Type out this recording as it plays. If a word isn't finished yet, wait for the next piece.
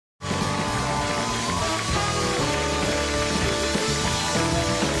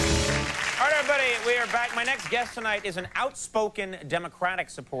my next guest tonight is an outspoken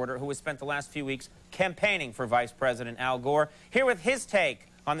Democratic supporter who has spent the last few weeks campaigning for Vice President Al Gore. Here with his take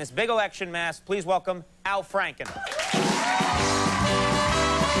on this big election mess, please welcome Al Franken.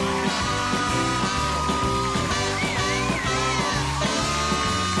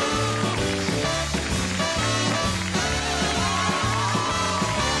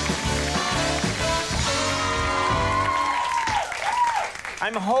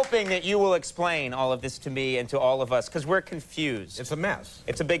 I'm hoping that you will explain all of this to me and to all of us, because we're confused. It's a mess.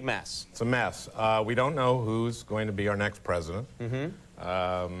 It's a big mess. It's a mess. We don't know who's going to be our next president.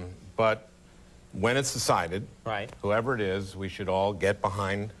 But when it's decided, right, whoever it is, we should all get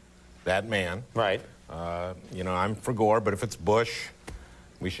behind that man. Right. You know, I'm for Gore, but if it's Bush,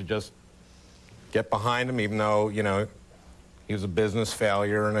 we should just get behind him, even though, you know, he was a business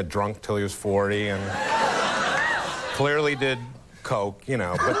failure and a drunk till he was 40 and clearly did coke, you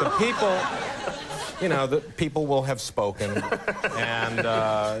know, but the people, you know, the people will have spoken, and,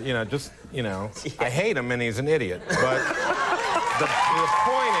 you know, just, you know, I hate him and he's an idiot, but the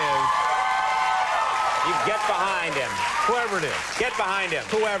point is, you get behind him. whoever it is. Get behind him.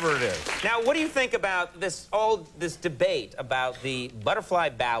 Whoever it is. Now, what do you think about this debate about the butterfly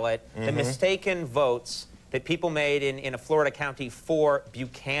ballot, the mistaken votes that people made in a Florida county for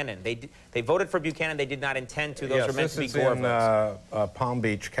Buchanan? They voted for Buchanan. They did not intend to. Those are meant to be Gore votes. This is in Palm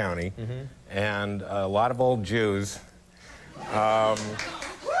Beach County, and a lot of old Jews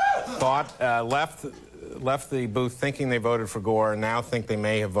left the booth thinking they voted for Gore and now think they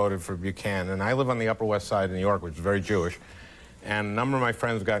may have voted for Buchanan. And I live on the Upper West Side of New York, which is very Jewish, and a number of my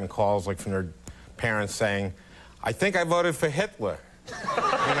friends have gotten calls like from their parents saying, "I think I voted for Hitler." You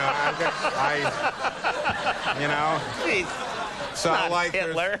know, so not like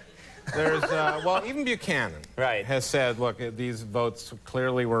Hitler. There's well, even Buchanan has said, look, these votes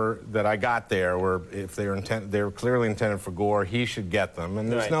clearly were that I got there were, if they were clearly intended for Gore, he should get them,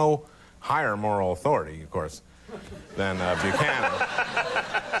 and there's no higher moral authority, of course, than Buchanan.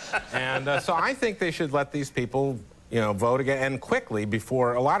 And so I think they should let these people, you know, vote again, and quickly,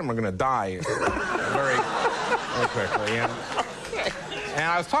 before a lot of them are going to die very, very quickly. And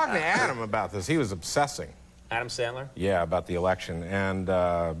I was talking to Adam about this. He was obsessing. Adam Sandler? Yeah, about the election. And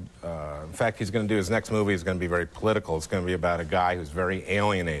in fact, he's going to do his next movie is going to be very political. It's going to be about a guy who's very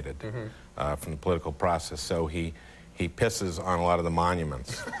alienated from the political process. So he pisses on a lot of the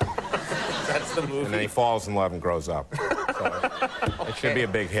monuments. That's the movie. And then he falls in love and grows up. So it should be a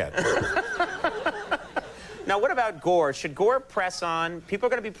big hit. Now, what about Gore? Should Gore press on? People are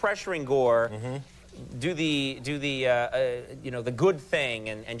going to be pressuring Gore. Do the you know, the good thing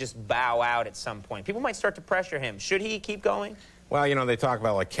and just bow out at some point. People might start to pressure him. Should he keep going? Well, you know, they talk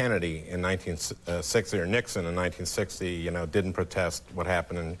about like Kennedy in 1960 or Nixon in 1960, you know, didn't protest what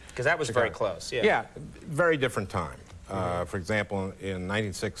happened in because that was Chicago. very close. Yeah. Yeah, very different time. For example, in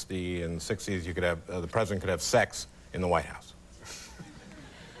 1960 and 60s, you could have the president could have sex in the White House.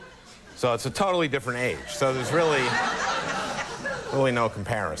 So it's a totally different age. So there's really no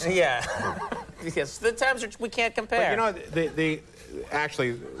comparison. Yeah. Yes, the times we can't compare. But, you know,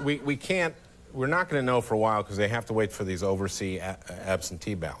 actually, we can't. We're not going to know for a while because they have to wait for these overseas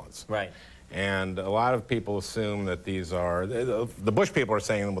absentee ballots. Right. And a lot of people assume that these are the Bush people are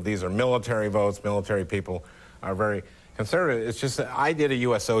saying, well, these are military votes. Military people are very conservative. It's just that I did a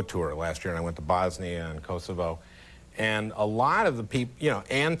USO tour last year, and I went to Bosnia and Kosovo, and a lot of the people, you know,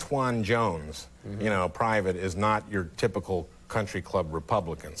 Antoine Jones, you know, private, is not your typical country club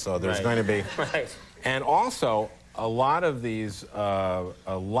Republican. So there's going to be, and also a lot of these, of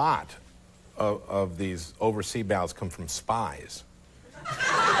these overseas ballots come from spies.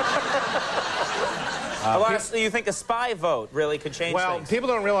 You think a spy vote really could change things? Well, people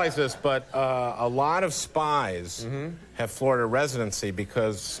don't realize this, but a lot of spies have Florida residency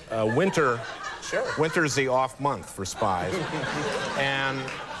because winter's the off month for spies. And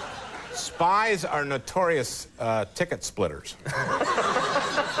spies are notorious ticket splitters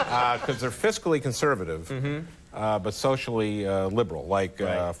because they're fiscally conservative, but socially liberal. Like,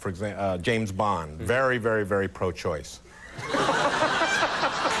 for example, James Bond, very, very, very pro-choice.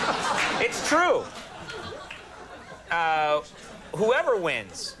 It's true. Whoever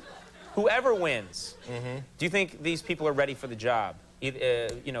wins, do you think these people are ready for the job?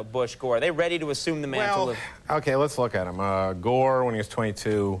 You know, Bush, Gore, are they ready to assume the mantle of... Okay, let's look at him. Gore, when he was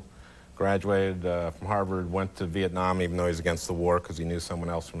 22, graduated from Harvard, went to Vietnam, even though he was against the war, because he knew someone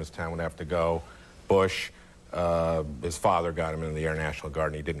else from his town would have to go. Bush, his father got him into the Air National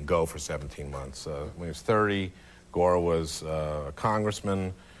Guard, and he didn't go for 17 months. When he was 30, Gore was a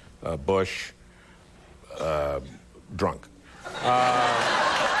congressman. Bush, drunk.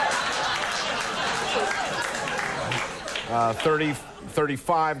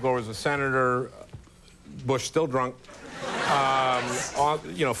 35, Gore was a senator. Bush still drunk.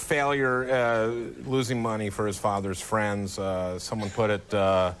 You know, failure, losing money for his father's friends. Someone put it,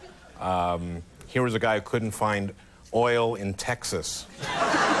 here was a guy who couldn't find oil in Texas.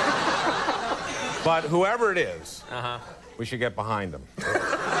 But whoever it is, we should get behind him.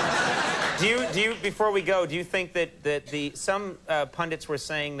 Do you, before we go, do you think that some pundits were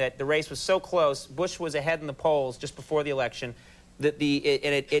saying that the race was so close, Bush was ahead in the polls just before the election, that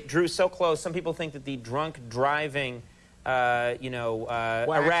it drew so close, some people think that the drunk driving,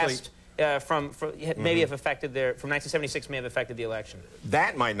 arrest maybe have affected from 1976 may have affected the election.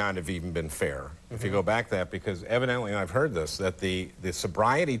 That might not have even been fair, if you go back that, because evidently, and I've heard this, that the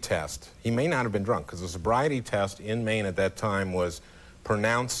sobriety test, he may not have been drunk, because the sobriety test in Maine at that time was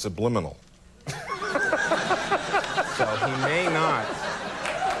pronounced subliminal. So he may not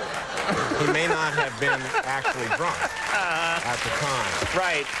have been actually drunk at the time.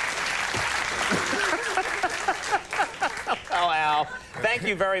 Right. Well, Al, thank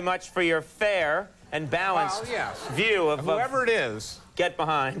you very much for your fair and balanced view of whoever it is. Get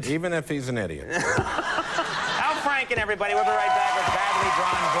behind. Even if he's an idiot. Al Franken, everybody. We'll be right back with Badly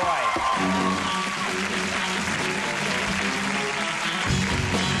Drawn Boy.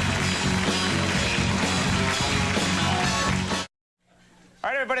 All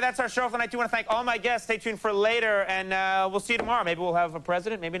right, everybody, that's our show for tonight. I do want to thank all my guests. Stay tuned for later, and we'll see you tomorrow. Maybe we'll have a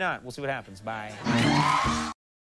president, maybe not. We'll see what happens. Bye.